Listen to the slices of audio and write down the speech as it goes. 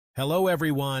Hello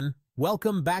everyone,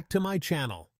 welcome back to my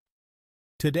channel.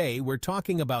 Today we're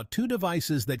talking about two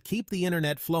devices that keep the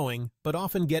internet flowing but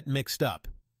often get mixed up.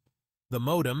 The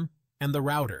modem and the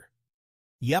router.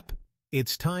 Yep,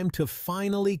 it's time to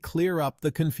finally clear up the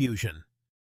confusion.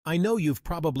 I know you've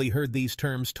probably heard these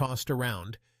terms tossed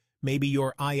around. Maybe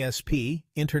your ISP,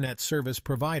 Internet Service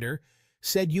Provider,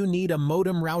 said you need a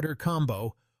modem-router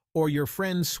combo, or your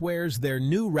friend swears their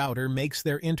new router makes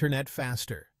their internet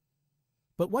faster.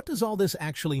 But what does all this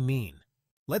actually mean?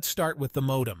 Let's start with the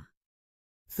modem.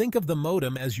 Think of the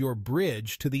modem as your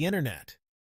bridge to the internet.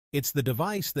 It's the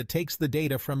device that takes the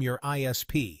data from your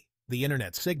ISP, the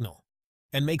internet signal,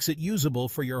 and makes it usable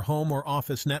for your home or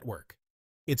office network.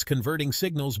 It's converting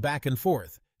signals back and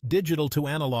forth, digital to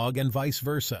analog and vice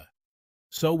versa.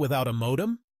 So without a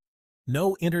modem?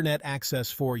 No internet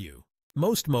access for you.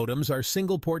 Most modems are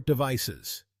single-port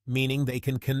devices, meaning they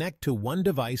can connect to one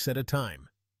device at a time.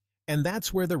 And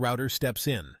that's where the router steps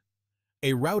in.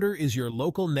 A router is your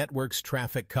local network's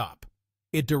traffic cop.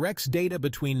 It directs data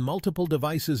between multiple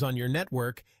devices on your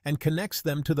network and connects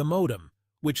them to the modem,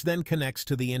 which then connects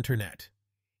to the internet.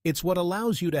 It's what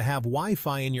allows you to have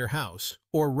Wi-Fi in your house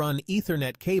or run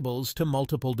Ethernet cables to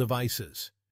multiple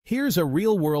devices. Here's a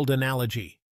real-world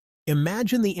analogy.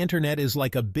 Imagine the internet is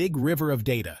like a big river of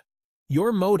data.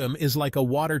 Your modem is like a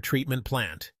water treatment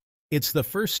plant. It's the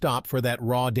first stop for that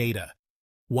raw data.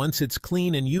 Once it's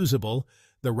clean and usable,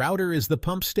 the router is the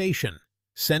pump station,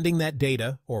 sending that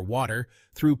data, or water,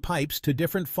 through pipes to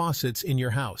different faucets in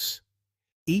your house.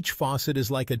 Each faucet is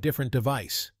like a different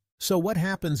device. So what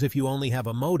happens if you only have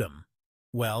a modem?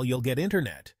 Well, you'll get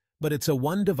internet, but it's a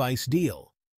one-device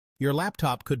deal. Your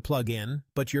laptop could plug in,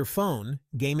 but your phone,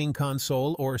 gaming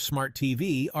console, or smart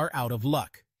TV are out of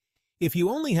luck. If you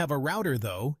only have a router,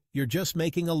 though, you're just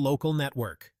making a local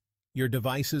network. Your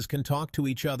devices can talk to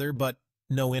each other, but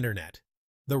no internet.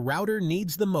 The router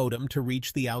needs the modem to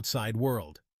reach the outside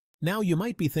world. Now you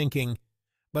might be thinking,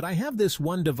 but I have this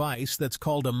one device that's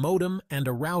called a modem and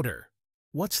a router.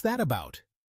 What's that about?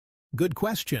 Good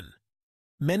question.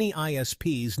 Many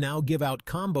ISPs now give out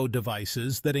combo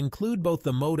devices that include both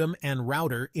the modem and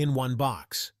router in one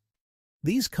box.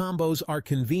 These combos are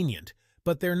convenient,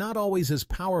 but they're not always as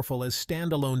powerful as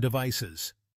standalone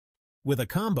devices. With a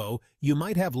combo, you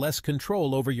might have less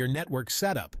control over your network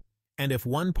setup, and if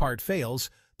one part fails,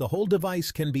 the whole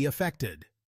device can be affected.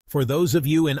 For those of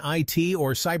you in IT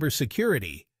or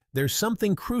cybersecurity, there's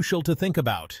something crucial to think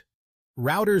about.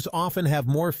 Routers often have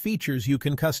more features you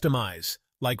can customize,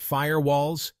 like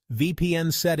firewalls,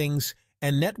 VPN settings,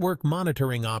 and network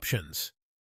monitoring options.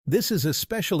 This is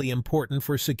especially important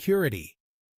for security.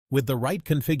 With the right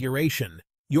configuration,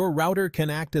 your router can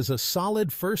act as a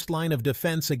solid first line of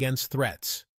defense against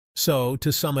threats. So,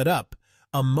 to sum it up,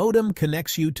 a modem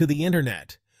connects you to the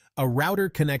internet, a router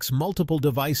connects multiple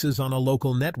devices on a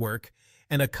local network,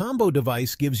 and a combo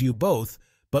device gives you both,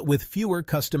 but with fewer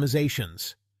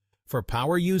customizations. For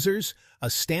power users, a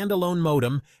standalone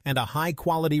modem and a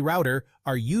high-quality router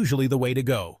are usually the way to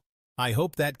go. I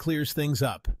hope that clears things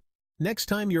up. Next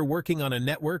time you're working on a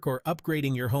network or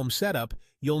upgrading your home setup,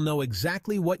 you'll know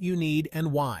exactly what you need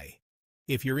and why.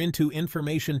 If you're into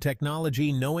information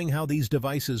technology, knowing how these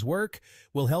devices work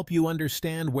will help you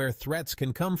understand where threats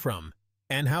can come from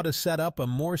and how to set up a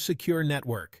more secure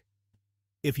network.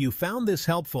 If you found this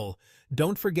helpful,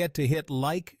 don't forget to hit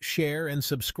like, share, and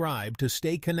subscribe to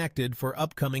stay connected for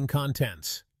upcoming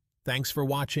contents. Thanks for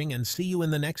watching and see you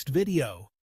in the next video.